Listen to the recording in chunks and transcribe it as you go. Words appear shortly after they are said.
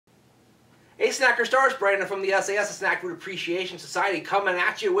Hey Snacker Stars, Brandon from the sAs, the Snack Food Appreciation Society, coming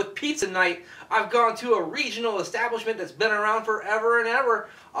at you with Pizza Night. I've gone to a regional establishment that's been around forever and ever.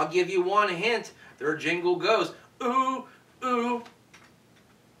 I'll give you one hint. Their jingle goes, ooh, ooh.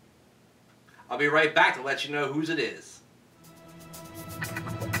 I'll be right back to let you know whose it is.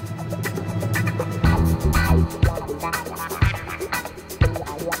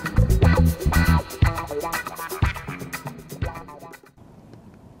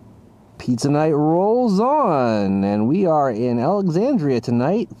 Pizza Night rolls on, and we are in Alexandria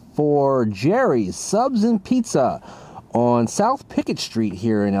tonight for Jerry's Subs and Pizza on South Pickett Street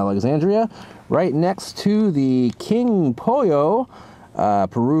here in Alexandria, right next to the King Pollo,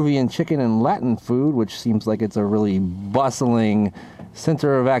 Peruvian chicken and Latin food, which seems like it's a really bustling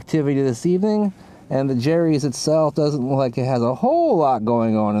center of activity this evening. And the Jerry's itself doesn't look like it has a whole lot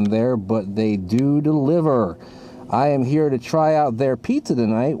going on in there, but they do deliver. I am here to try out their pizza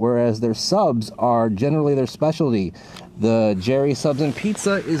tonight, whereas their subs are generally their specialty. The Jerry Subs and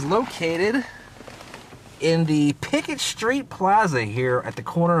Pizza is located in the Pickett Street Plaza here at the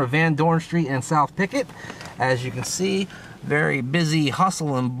corner of Van Dorn Street and South Pickett. As you can see, very busy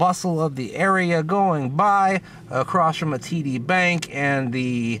hustle and bustle of the area going by across from a TD Bank and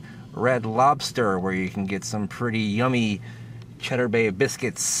the Red Lobster, where you can get some pretty yummy Cheddar Bay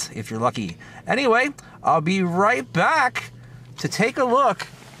biscuits if you're lucky. Anyway, I'll be right back to take a look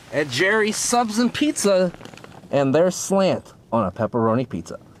at Jerry's Subs and Pizza and their slant on a pepperoni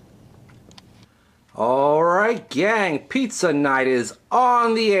pizza. Alright gang, Pizza Night is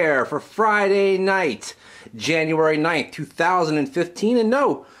on the air for Friday night, January 9th, 2015. And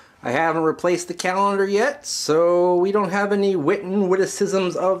no, I haven't replaced the calendar yet, so we don't have any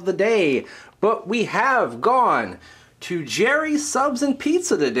witticisms of the day. But we have gone to Jerry's Subs and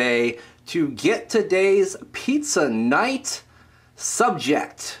Pizza today to get today's Pizza Night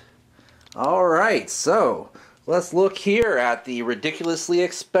subject. Alright, so let's look here at the ridiculously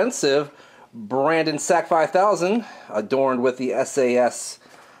expensive Brandon Sack 5000, adorned with the sAs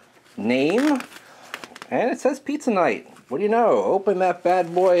name, and it says Pizza Night. What do you know? Open that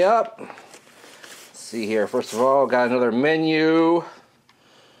bad boy up. Let's see here, first of all, got another menu.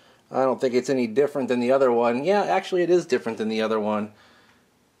 I don't think it's any different than the other one. Yeah, actually it is different than the other one.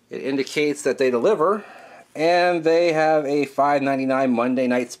 It indicates that they deliver, and they have a $5.99 Monday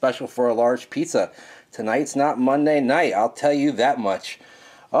night special for a large pizza. Tonight's not Monday night, I'll tell you that much.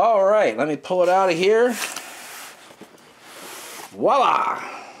 Alright, let me pull it out of here. Voila!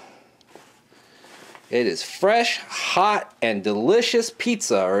 It is fresh, hot, and delicious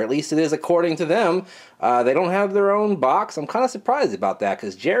pizza, or at least it is according to them. They don't have their own box. I'm kind of surprised about that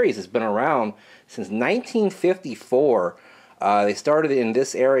because Jerry's has been around since 1954. They started in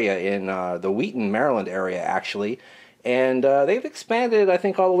this area, in the Wheaton, Maryland area, actually. And they've expanded, I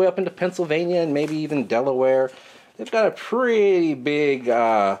think, all the way up into Pennsylvania and maybe even Delaware. They've got a pretty big,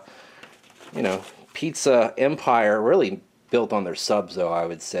 pizza empire, really built on their subs, though, I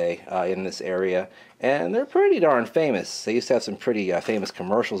would say, in this area. And they're pretty darn famous. They used to have some pretty famous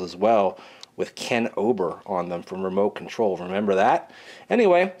commercials as well with Ken Ober on them from Remote Control. Remember that?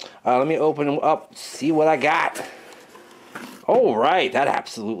 Anyway, let me open them up, see what I got. Oh, right. That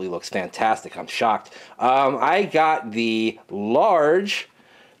absolutely looks fantastic. I'm shocked. I got the large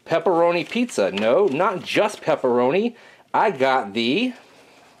pepperoni pizza. No, not just pepperoni. I got the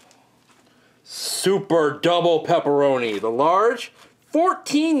super double pepperoni. The large,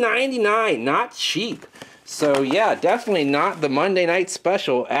 $14.99. Not cheap. So yeah, definitely not the Monday night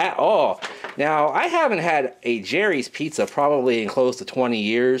special at all. Now, I haven't had a Jerry's pizza probably in close to 20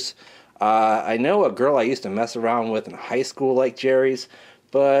 years. I know a girl I used to mess around with in high school liked Jerry's,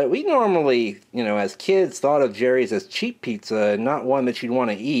 but we normally, as kids thought of Jerry's as cheap pizza, not one that you'd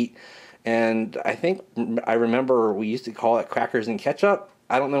want to eat. And I remember we used to call it crackers and ketchup.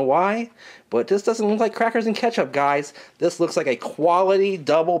 I don't know why, but this doesn't look like crackers and ketchup, guys. This looks like a quality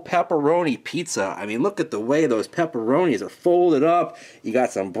double pepperoni pizza. I mean, look at the way those pepperonis are folded up. You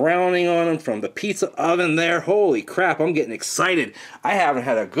got some browning on them from the pizza oven there. Holy crap, I'm getting excited. I haven't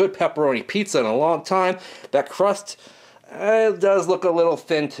had a good pepperoni pizza in a long time. That crust, it does look a little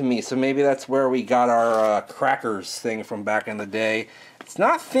thin to me, so maybe that's where we got our crackers thing from back in the day. It's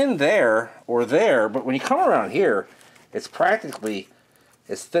not thin there or there, but when you come around here, it's practically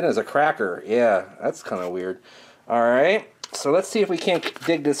as thin as a cracker. Yeah, that's kind of weird. Alright, so let's see if we can't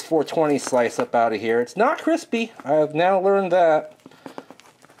dig this 420 slice up out of here. It's not crispy. I have now learned that.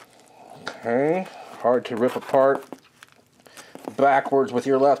 Okay, hard to rip apart backwards with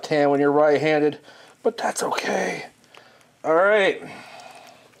your left hand when you're right-handed, but that's okay. Alright,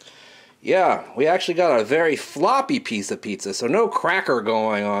 Yeah, we actually got a very floppy piece of pizza, so no cracker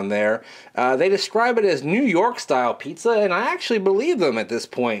going on there. They describe it as New York style pizza, and I actually believe them at this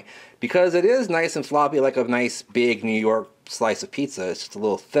point because it is nice and floppy like a nice big New York slice of pizza. It's just a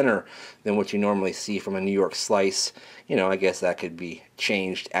little thinner than what you normally see from a New York slice. You know, I guess that could be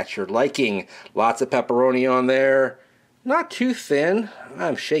changed at your liking. Lots of pepperoni on there. Not too thin.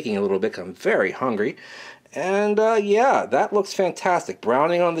 I'm shaking a little bit 'cause I'm very hungry. And yeah, that looks fantastic.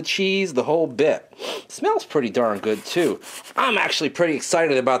 Browning on the cheese, the whole bit. Smells pretty darn good too. I'm actually pretty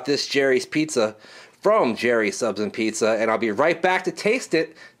excited about this Jerry's Pizza from Jerry Subs and Pizza, and I'll be right back to taste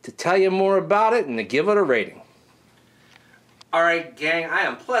it, to tell you more about it, and to give it a rating. Alright gang, I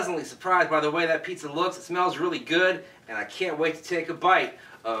am pleasantly surprised by the way that pizza looks. It smells really good, and I can't wait to take a bite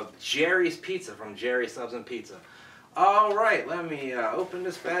of Jerry's Pizza from Jerry Subs and Pizza. Alright, let me open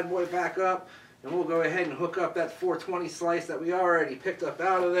this bad boy back up. And we'll go ahead and hook up that 420 slice that we already picked up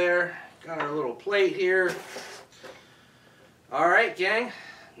out of there. Got our little plate here. Alright gang,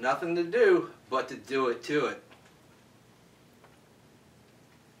 nothing to do but to do it to it.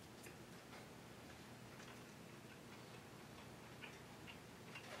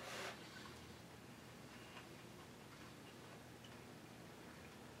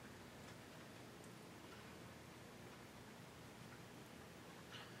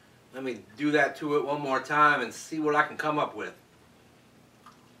 Let me do that to it one more time and see what I can come up with.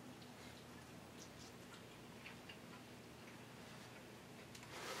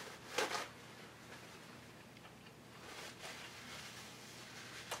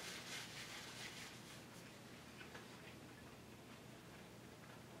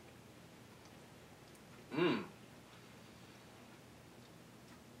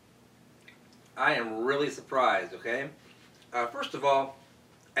 I am really surprised, okay? First of all,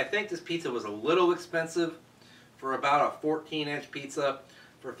 I think this pizza was a little expensive for about a 14-inch pizza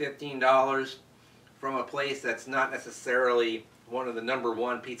for $15 from a place that's not necessarily one of the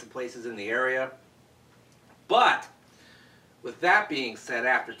 #1 pizza places in the area. But with that being said,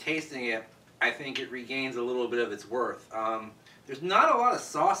 after tasting it, I think it regains a little bit of its worth. There's not a lot of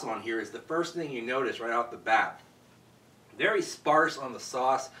sauce on here is the first thing you notice right off the bat. Very sparse on the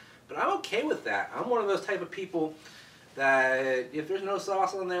sauce, but I'm okay with that. I'm one of those type of people that if there's no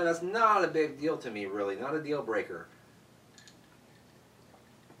sauce on there, that's not a big deal to me, really. Not a deal breaker.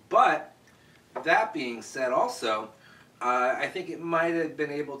 But that being said also, I think it might have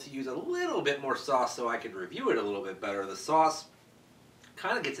been able to use a little bit more sauce so I could review it a little bit better. The sauce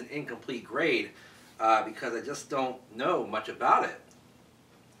kind of gets an incomplete grade because I just don't know much about it.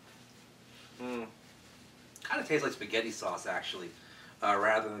 Kind of tastes like spaghetti sauce actually,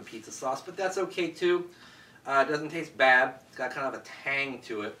 rather than pizza sauce, but that's okay too. It doesn't taste bad. It's got kind of a tang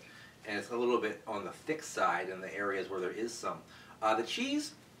to it, and it's a little bit on the thick side in the areas where there is some. The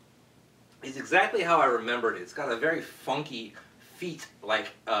cheese is exactly how I remembered it. It's got a very funky, feet-like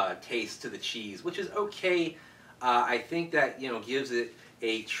taste to the cheese, which is okay. I think that gives it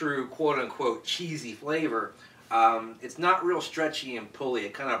a true quote-unquote cheesy flavor. It's not real stretchy and pulley.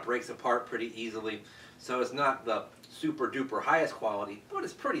 It kind of breaks apart pretty easily, so it's not the super-duper highest quality, but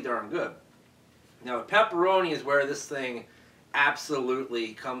it's pretty darn good. Now, the pepperoni is where this thing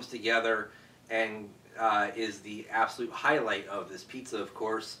absolutely comes together and is the absolute highlight of this pizza, of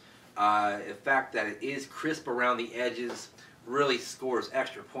course. The fact that it is crisp around the edges really scores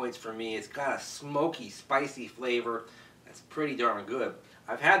extra points for me. It's got a smoky, spicy flavor that's pretty darn good.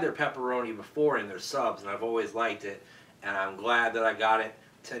 I've had their pepperoni before in their subs, and I've always liked it, and I'm glad that I got it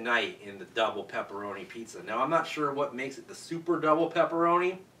tonight in the double pepperoni pizza. Now, I'm not sure what makes it the super double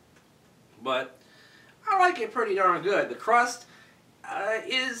pepperoni, but I like it pretty darn good. The crust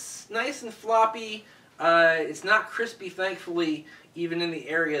is nice and floppy. It's not crispy, thankfully, even in the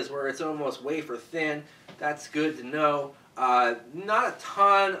areas where it's almost wafer thin. That's good to know. Not a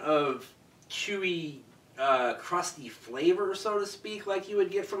ton of chewy, crusty flavor, so to speak, like you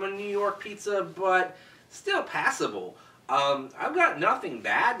would get from a New York pizza, but still passable. I've got nothing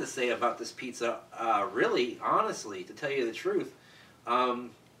bad to say about this pizza, really, honestly, to tell you the truth.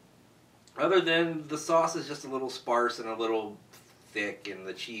 Other than the sauce is just a little sparse and a little thick, and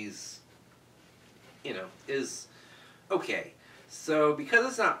the cheese, is okay. So because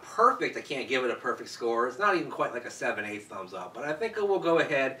it's not perfect, I can't give it a perfect score. It's not even quite like a 7/8 thumbs up, but I think I will go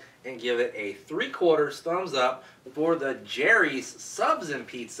ahead and give it a 3/4 thumbs up for the Jerry's Subs and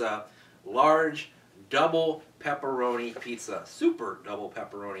Pizza large double pepperoni pizza. Super double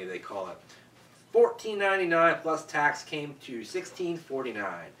pepperoni, they call it. $14.99 plus tax came to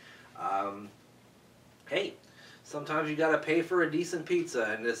 $16.49. Hey, sometimes you gotta pay for a decent pizza,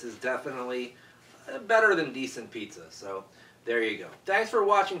 and this is definitely better than decent pizza. So There you go. Thanks for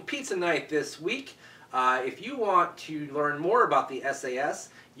watching Pizza Night this week. If you want to learn more about the SAS,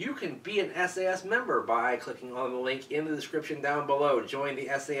 you can be an SAS member by clicking on the link in the description down below. Join the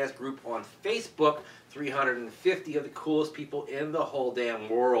SAS group on Facebook. 350 of the coolest people in the whole damn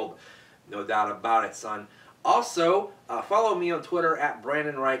world. No doubt about it, son. Also, follow me on Twitter at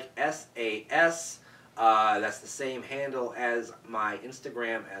Brandon Reich SAS. That's the same handle as my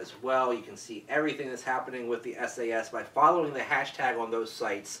Instagram as well. You can see everything that's happening with the SAS by following the hashtag on those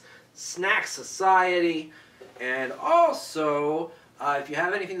sites, Snack Society. And also, if you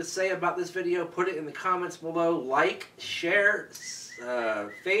have anything to say about this video, put it in the comments below. Like, share,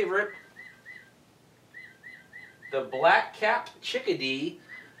 favorite. The black-capped chickadee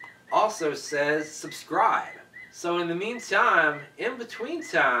also says subscribe. So in the meantime, in between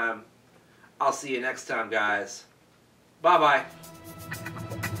time, I'll see you next time, guys. Bye-bye.